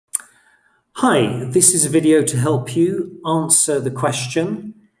Hi, this is a video to help you answer the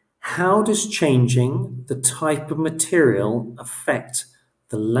question, how does changing the type of material affect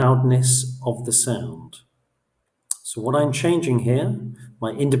the loudness of the sound? So what I'm changing here,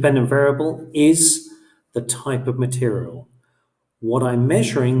 my independent variable, is the type of material. What I'm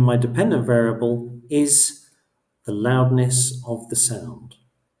measuring, my dependent variable, is the loudness of the sound.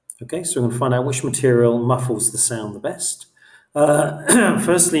 Okay, so we're going to find out which material muffles the sound the best.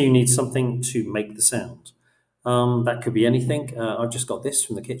 Firstly, you need something to make the sound. That could be anything. I've just got this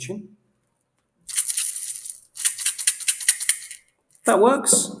from the kitchen. That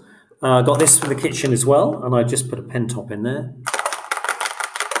works. I got this from the kitchen as well, and I just put a pen top in there.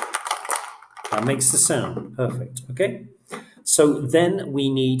 That makes the sound. Perfect. Okay. So then we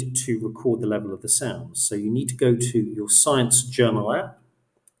need to record the level of the sound. So you need to go to your Science Journal app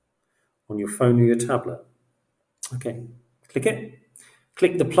on your phone or your tablet. Okay, click it.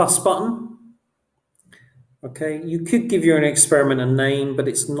 Click the plus button. Okay, you could give your experiment a name, but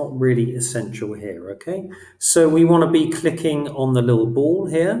it's not really essential here, okay? So we want to be clicking on the little ball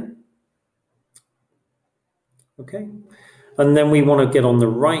here. Okay, and then we want to get on the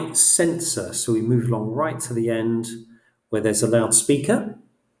right sensor. So we move along right to the end where there's a loudspeaker.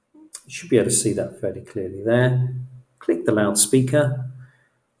 You should be able to see that fairly clearly there. Click the loudspeaker,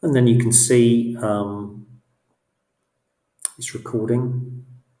 and then you can see it's recording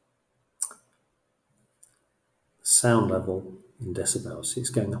sound level in decibels. It's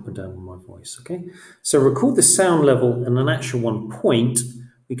going up and down with my voice, okay? So record the sound level in an actual 1 point.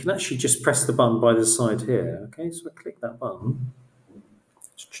 We can actually just press the button by the side here, okay? So I click that button,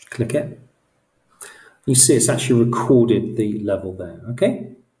 just click it. You see it's actually recorded the level there,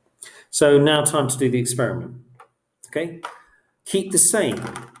 okay? So now time to do the experiment, okay? Keep the same,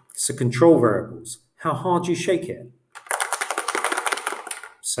 so control variables. How hard you shake it.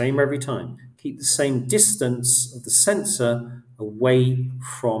 Same every time. Keep the same distance of the sensor away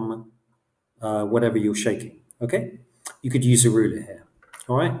from whatever you're shaking, okay? You could use a ruler here.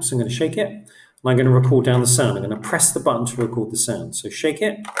 All right, so I'm going to shake it, and I'm going to record down the sound. I'm going to press the button to record the sound. So shake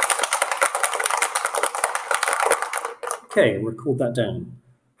it. Okay, record that down.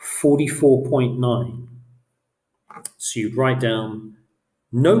 44.9. So you'd write down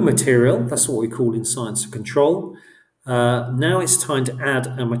no material. That's what we call in science a control. Now it's time to add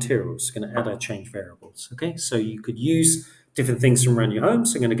our materials. We're going to add our change variables. Okay, so you could use different things from around your home.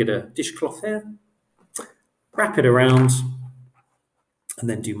 So I'm going to get a dishcloth here, wrap it around, and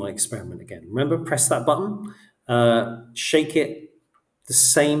then do my experiment again. Remember, press that button, shake it the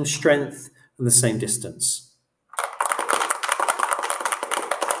same strength and the same distance.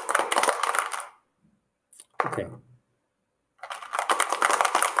 Okay.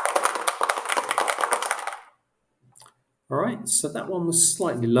 All right, so that one was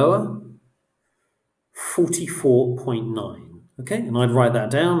slightly lower, 44.9. Okay, and I'd write that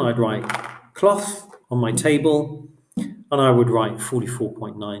down. I'd write cloth on my table, and I would write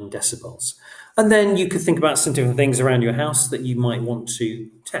 44.9 decibels. And then you could think about some different things around your house that you might want to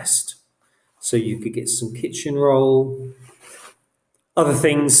test. So you could get some kitchen roll, other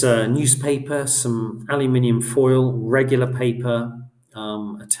things, newspaper, some aluminium foil, regular paper,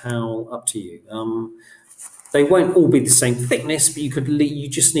 a towel, up to you. They won't all be the same thickness, but you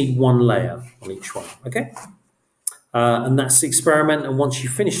just need one layer on each one, okay? And that's the experiment, and once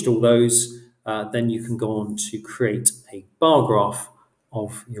you've finished all those, then you can go on to create a bar graph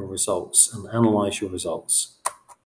of your results and analyze your results.